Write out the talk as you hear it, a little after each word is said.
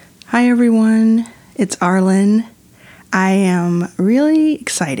Hi everyone, it's Arlen. I am really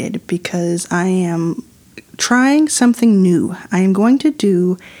excited because I am trying something new. I am going to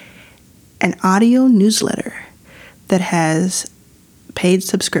do an audio newsletter that has paid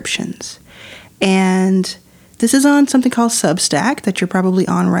subscriptions. And this is on something called Substack that you're probably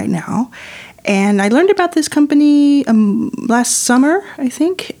on right now. And I learned about this company last summer, I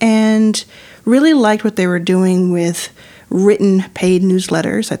think, and really liked what they were doing with written paid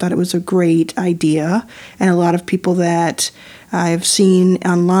newsletters. I thought it was a great idea, and a lot of people that I've seen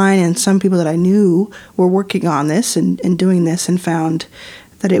online and some people that I knew were working on this and doing this, and found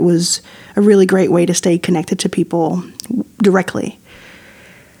that it was a really great way to stay connected to people directly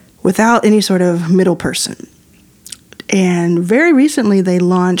without any sort of middle person. And very recently they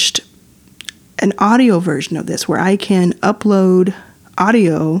launched an audio version of this where I can upload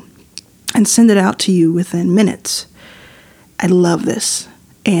audio and send it out to you within minutes. I love this,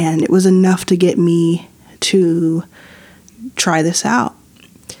 and it was enough to get me to try this out.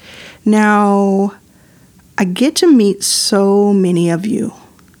 Now, I get to meet so many of you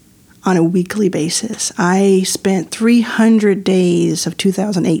on a weekly basis. I spent 300 days of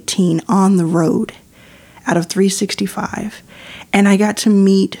 2018 on the road out of 365, and I got to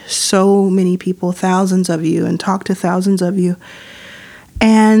meet so many people, thousands of you, and talk to thousands of you.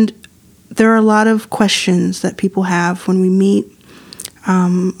 And there are a lot of questions that people have when we meet.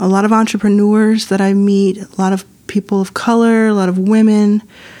 A lot of entrepreneurs that I meet, a lot of people of color, a lot of women,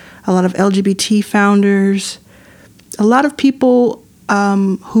 a lot of LGBT founders, a lot of people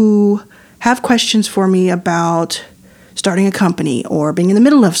who have questions for me about starting a company or being in the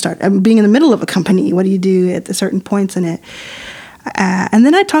middle of a company. What do you do at the certain points in it? And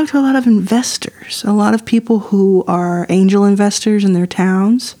then I talk to a lot of investors, a lot of people who are angel investors in their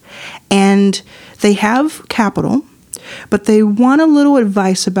towns, and they have capital, but they want a little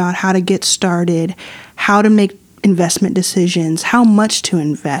advice about how to get started, how to make investment decisions, how much to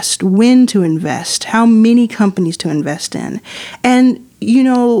invest, when to invest, how many companies to invest in. And, you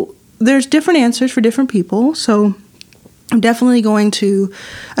know, there's different answers for different people, so I'm definitely going to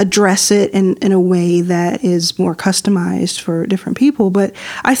address it in a way that is more customized for different people. But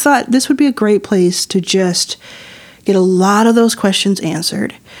I thought this would be a great place to just get a lot of those questions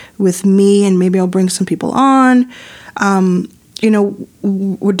answered with me, and maybe I'll bring some people on.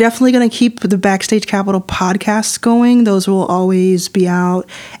 We're definitely going to keep the Backstage Capital podcasts going. Those will always be out.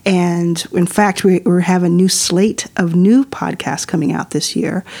 And in fact, we have a new slate of new podcasts coming out this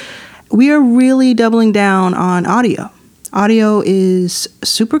year. We are really doubling down on audio. Audio is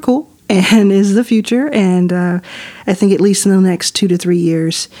super cool and is the future, and I think at least in the next 2 to 3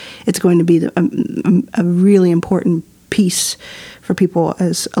 years, it's going to be a really important piece for people,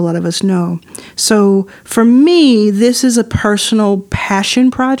 as a lot of us know. So for me, this is a personal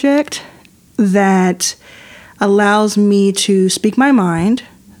passion project that allows me to speak my mind,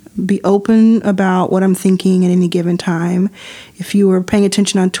 be open about what I'm thinking at any given time. If you were paying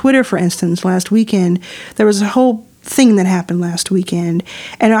attention on Twitter, for instance, last weekend, there was a whole thing that happened last weekend,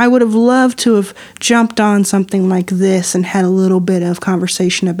 and I would have loved to have jumped on something like this and had a little bit of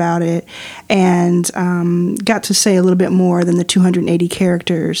conversation about it, and got to say a little bit more than the 280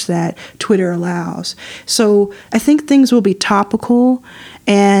 characters that Twitter allows. So I think things will be topical,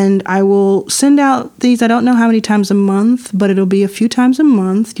 and I will send out these, I don't know how many times a month, but it'll be a few times a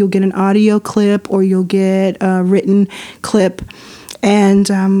month. You'll get an audio clip or you'll get a written clip, and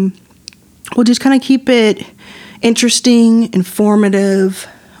we'll just kind of keep it interesting, informative.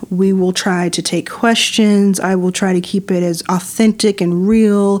 We will try to take questions. I will try to keep it as authentic and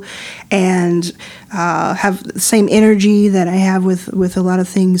real, and have the same energy that I have with a lot of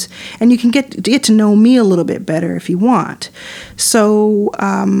things. And you can get to know me a little bit better if you want. So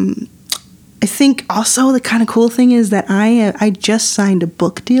I think also the kind of cool thing is that I just signed a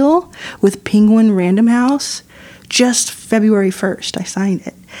book deal with Penguin Random House. Just February 1st, I signed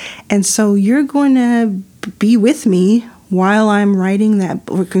it. And so you're going to be with me while I'm writing that,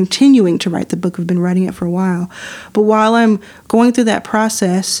 or continuing to write the book. I've been writing it for a while. But while I'm going through that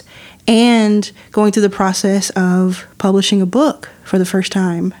process and going through the process of publishing a book for the first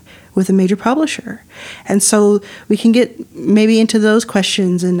time with a major publisher. And so we can get maybe into those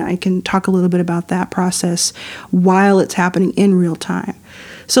questions, and I can talk a little bit about that process while it's happening in real time.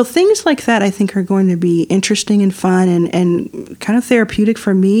 So things like that I think are going to be interesting and fun and kind of therapeutic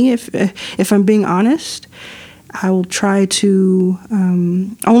for me, if I'm being honest. I will try to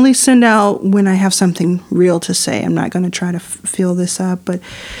only send out when I have something real to say. I'm not going to try to fill this up, but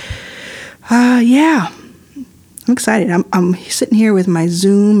yeah, I'm excited. I'm sitting here with my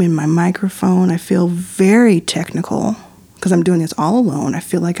Zoom and my microphone. I feel very technical because I'm doing this all alone. I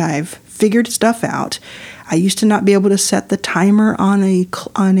feel like I've figured stuff out. I used to not be able to set the timer on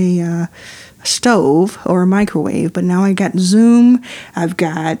a stove or a microwave, but now I got Zoom. I've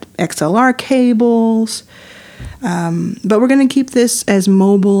got XLR cables. But we're going to keep this as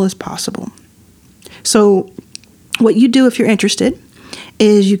mobile as possible. So what you do if you're interested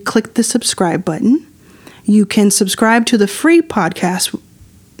is you click the subscribe button. You can subscribe to the free podcast.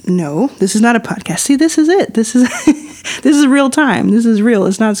 No, this is not a podcast. See, this is it. This is this is real time. This is real.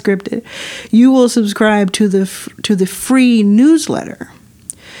 It's not scripted. You will subscribe to the free newsletter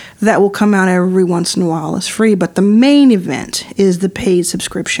that will come out every once in a while. It's free, but the main event is the paid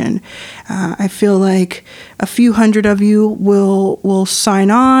subscription. I feel like a few hundred of you will sign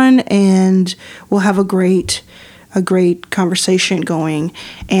on, and we'll have a great conversation going.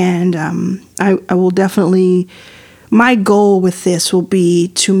 And I will definitely. My goal with this will be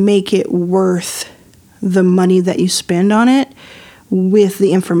to make it worth the money that you spend on it, with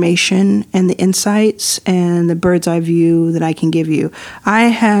the information and the insights and the bird's eye view that I can give you. I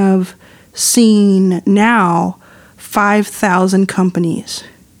have seen now 5,000 companies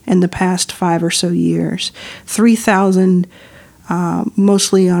in the past 5 or so years, 3,000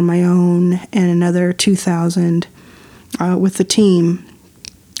 mostly on my own, and another 2,000 with the team.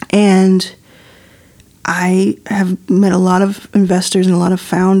 And I have met a lot of investors and a lot of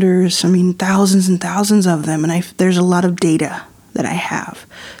founders, thousands and thousands of them, and there's a lot of data that I have.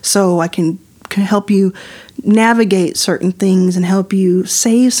 So I can help you navigate certain things and help you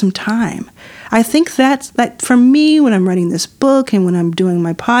save some time. I think that for me, when I'm writing this book and when I'm doing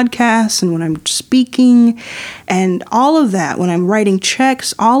my podcasts and when I'm speaking and all of that, when I'm writing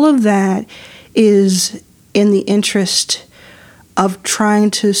checks, all of that is in the interest of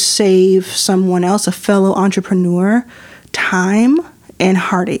trying to save someone else, a fellow entrepreneur, time and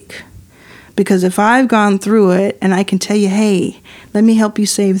heartache. Because if I've gone through it and I can tell you, hey, let me help you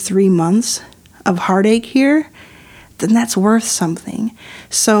save 3 months of heartache here, then that's worth something.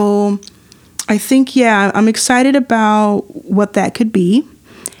 So I think, I'm excited about what that could be.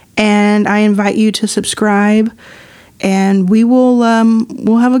 And I invite you to subscribe, and we'll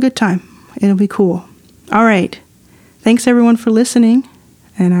have a good time. It'll be cool. All right. Thanks everyone for listening,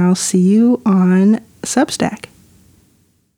 and I'll see you on Substack.